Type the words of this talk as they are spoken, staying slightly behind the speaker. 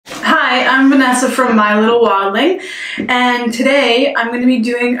Hi, I'm Vanessa from My Little Wildling, and today I'm going to be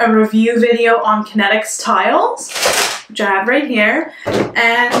doing a review video on Connetix Tiles, which I have right here,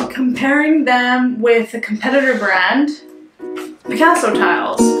 and comparing them with a competitor brand, Picasso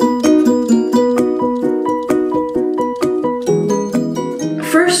Tiles.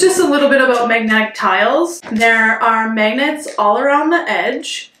 First, just a little bit about magnetic tiles. There are magnets all around the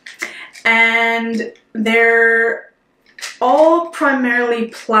edge, and they're all primarily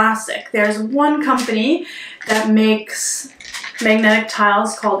plastic. There's one company that makes magnetic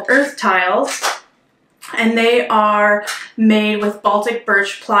tiles called Earth Tiles, and they are made with Baltic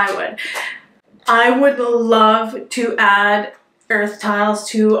birch plywood. I would love to add Earth Tiles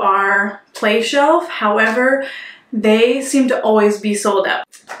to our play shelf, however, they seem to always be sold out.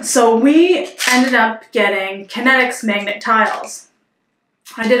 So we ended up getting Connetix magnet tiles.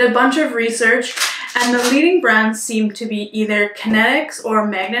 I did a bunch of research, and the leading brands seem to be either Connetix or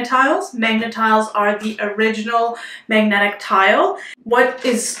Magna-Tiles. Magna-Tiles are the original magnetic tile. What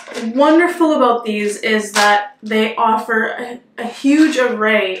is wonderful about these is that they offer a huge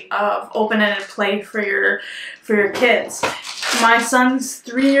array of open-ended play for your kids. My son's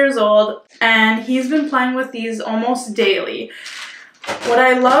 3 years old, and he's been playing with these almost daily. What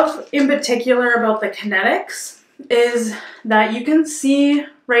I love in particular about the Connetix is that you can see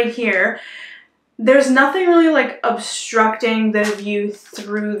right here, there's nothing really like obstructing the view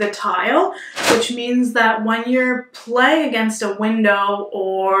through the tile, which means that when you're playing against a window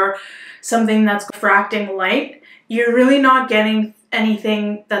or something that's refracting light, you're really not getting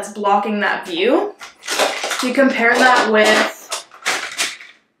anything that's blocking that view. If you compare that with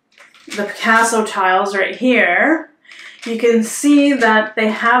the Picasso tiles right here, you can see that they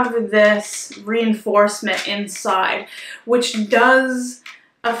have this reinforcement inside, which does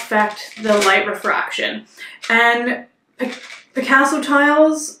affect the light refraction. And Picasso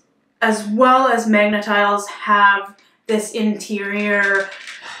tiles, as well as Magna tiles, have this interior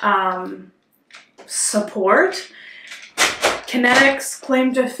support. Connetix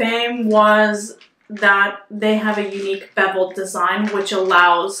claim to fame was that they have a unique beveled design which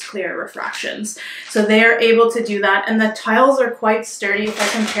allows clear refractions. So they are able to do that, and the tiles are quite sturdy. If I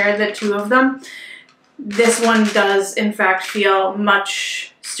compare the two of them, this one does in fact feel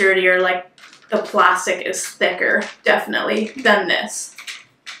much sturdier, like the plastic is thicker, definitely, than this.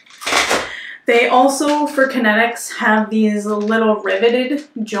 They also, for Connetix, have these little riveted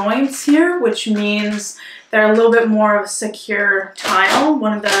joints here, which means they're a little bit more of a secure tile.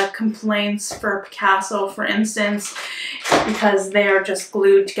 One of the complaints for Picasso, for instance, because they are just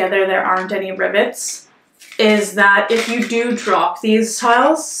glued together, there aren't any rivets, is that if you do drop these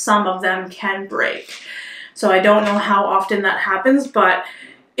tiles, some of them can break. So I don't know how often that happens, but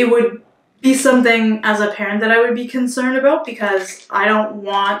it would be something as a parent that I would be concerned about, because I don't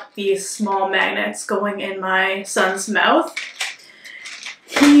want these small magnets going in my son's mouth.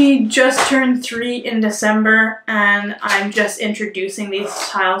 He just turned 3 in December, and I'm just introducing these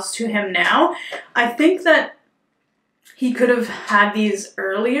tiles to him now. I think that he could have had these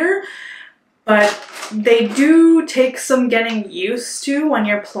earlier, but they do take some getting used to when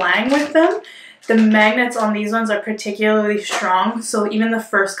you're playing with them. The magnets on these ones are particularly strong, so even the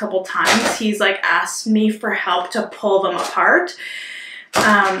first couple times he's like asked me for help to pull them apart.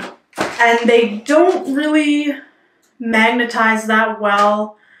 And they don't really magnetize that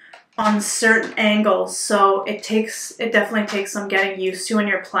well on certain angles, so it definitely takes some getting used to when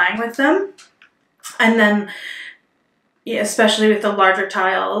you're playing with them. And then, yeah, especially with the larger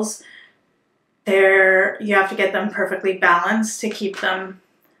tiles, you have to get them perfectly balanced to keep them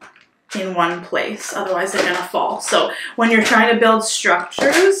in one place, otherwise they're gonna fall. So when you're trying to build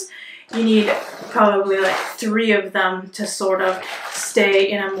structures, you need probably like 3 of them to sort of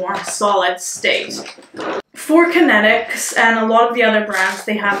stay in a more solid state. For Connetix and a lot of the other brands,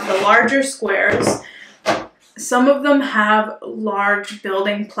 they have the larger squares. Some of them have large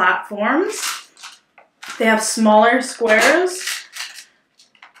building platforms. They have smaller squares.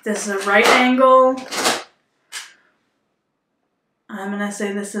 This is a right angle. I'm gonna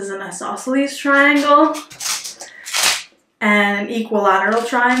say this is an isosceles triangle and an equilateral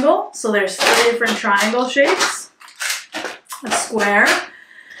triangle. So there's 3 different triangle shapes. A square.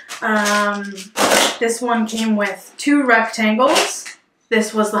 This one came with 2 rectangles.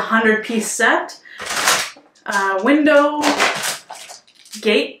 This was the 100-piece set. Window,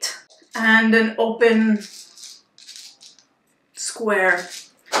 gate, and an open square.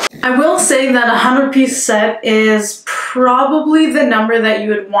 I will say that a 100-piece set is probably the number that you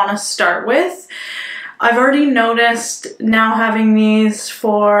would want to start with. I've already noticed now having these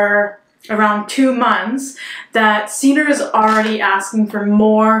for around 2 months that Cedar is already asking for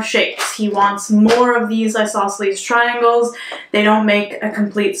more shapes. He wants more of these isosceles triangles. They don't make a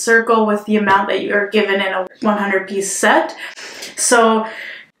complete circle with the amount that you are given in a 100-piece set. So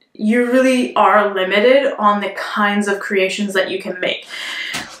you really are limited on the kinds of creations that you can make.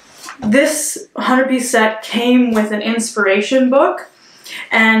 This 100-piece set came with an inspiration book,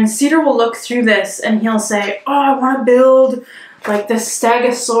 and Cedar will look through this and he'll say, oh, I want to build like the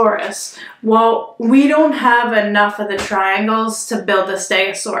Stegosaurus. Well, we don't have enough of the triangles to build the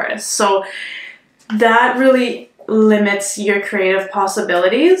Stegosaurus, so that really limits your creative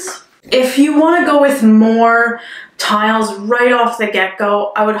possibilities. If you want to go with more tiles right off the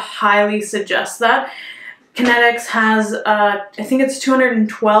get-go, I would highly suggest that. Connetix has, I think it's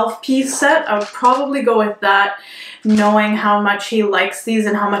 212-piece set. I would probably go with that, knowing how much he likes these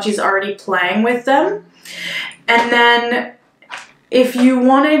and how much he's already playing with them. And then if you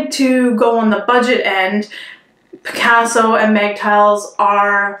wanted to go on the budget end, Picasso and Magna-Tiles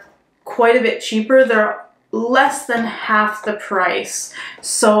are quite a bit cheaper. They're less than half the price.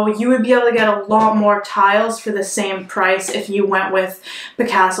 So you would be able to get a lot more tiles for the same price if you went with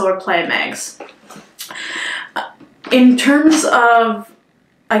Picasso or Playmags. In terms of,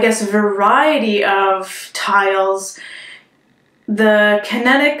 I guess, variety of tiles, the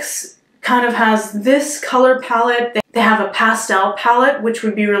Connetix kind of has this color palette. They have a pastel palette, which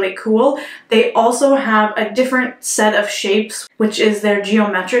would be really cool. They also have a different set of shapes, which is their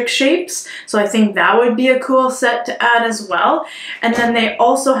geometric shapes. So I think that would be a cool set to add as well. And then they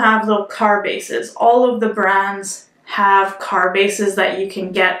also have little car bases. All of the brands have car bases that you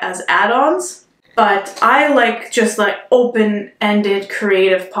can get as add-ons. But I like just like open-ended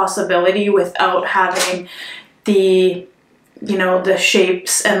creative possibility without having the, you know, the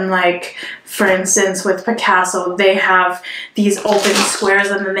shapes. And like, for instance, with Picasso, they have these open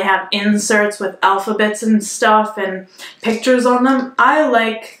squares and then they have inserts with alphabets and stuff and pictures on them. I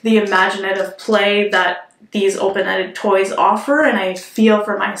like the imaginative play that these open-ended toys offer, and I feel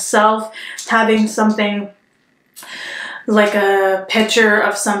for myself having something like a picture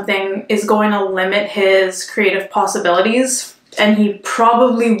of something is going to limit his creative possibilities, and he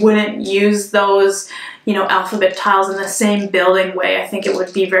probably wouldn't use those, you know, alphabet tiles in the same building way. I think it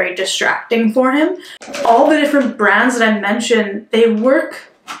would be very distracting for him. All the different brands that I mentioned, they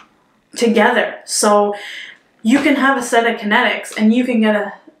work together. So you can have a set of Connetix and you can get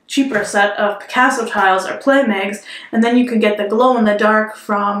a cheaper set of Picasso tiles or Playmags, and then you could get the glow-in-the-dark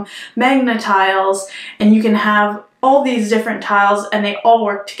from Magna-Tiles, and you can have all these different tiles and they all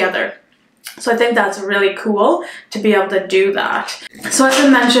work together. So I think that's really cool to be able to do that. So as I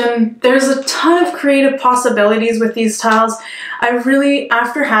mentioned, there's a ton of creative possibilities with these tiles. I really,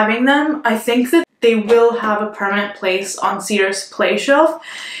 after having them, I think that they will have a permanent place on Cedar's play shelf.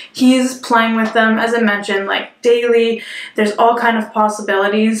 He's playing with them, as I mentioned, like daily. There's all kind of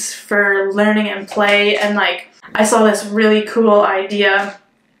possibilities for learning and play, and like I saw this really cool idea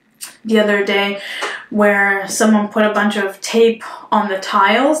the other day where someone put a bunch of tape on the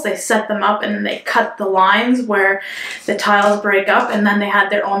tiles, they set them up, and then they cut the lines where the tiles break up, and then they had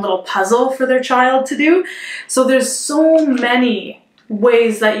their own little puzzle for their child to do. So there's so many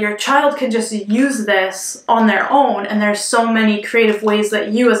ways that your child can just use this on their own, and there's so many creative ways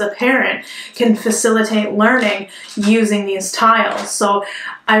that you as a parent can facilitate learning using these tiles. So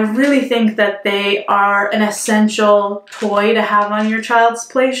I really think that they are an essential toy to have on your child's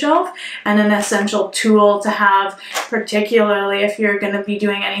play shelf and an essential tool to have, particularly if you're going to be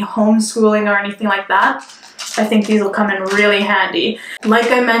doing any homeschooling or anything like that. I think these will come in really handy.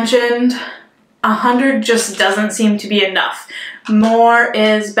 Like I mentioned, 100 just doesn't seem to be enough. More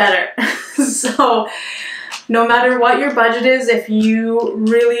is better. So no matter what your budget is, if you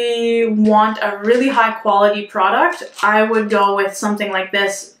really want a really high quality product, I would go with something like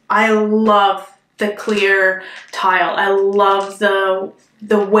this. I love the clear tile. I love the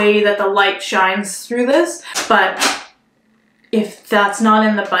way that the light shines through this, but if that's not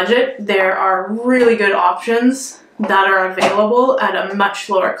in the budget, there are really good options that are available at a much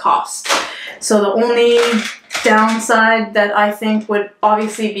lower cost. So the only downside that I think would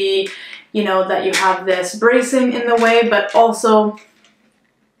obviously be, you know, that you have this bracing in the way, but also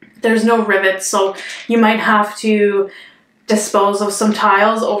there's no rivets, so you might have to dispose of some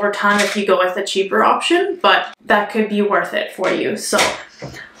tiles over time if you go with a cheaper option, but that could be worth it for you. So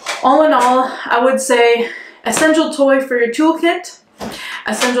all in all, I would say essential toy for your toolkit,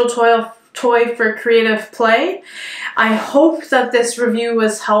 essential toy toy for creative play. I hope that this review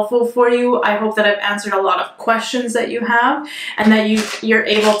was helpful for you. I hope that I've answered a lot of questions that you have, and that you're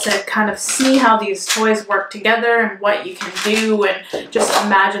able to kind of see how these toys work together and what you can do, and just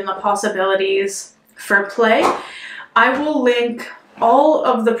imagine the possibilities for play. I will link all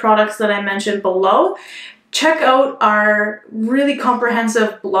of the products that I mentioned below. Check out our really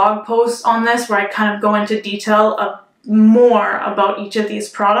comprehensive blog post on this, where I kind of go into detail of more about each of these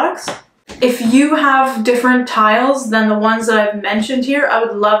products. If you have different tiles than the ones that I've mentioned here, I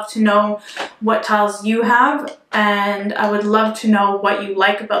would love to know what tiles you have, and I would love to know what you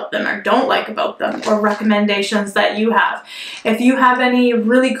like about them or don't like about them, or recommendations that you have. If you have any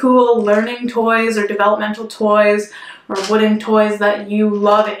really cool learning toys or developmental toys or wooden toys that you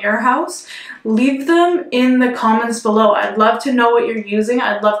love in your house, leave them in the comments below. I'd love to know what you're using.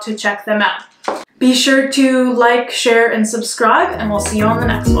 I'd love to check them out. Be sure to like, share, and subscribe, and we'll see you on the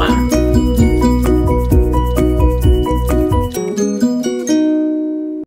next one.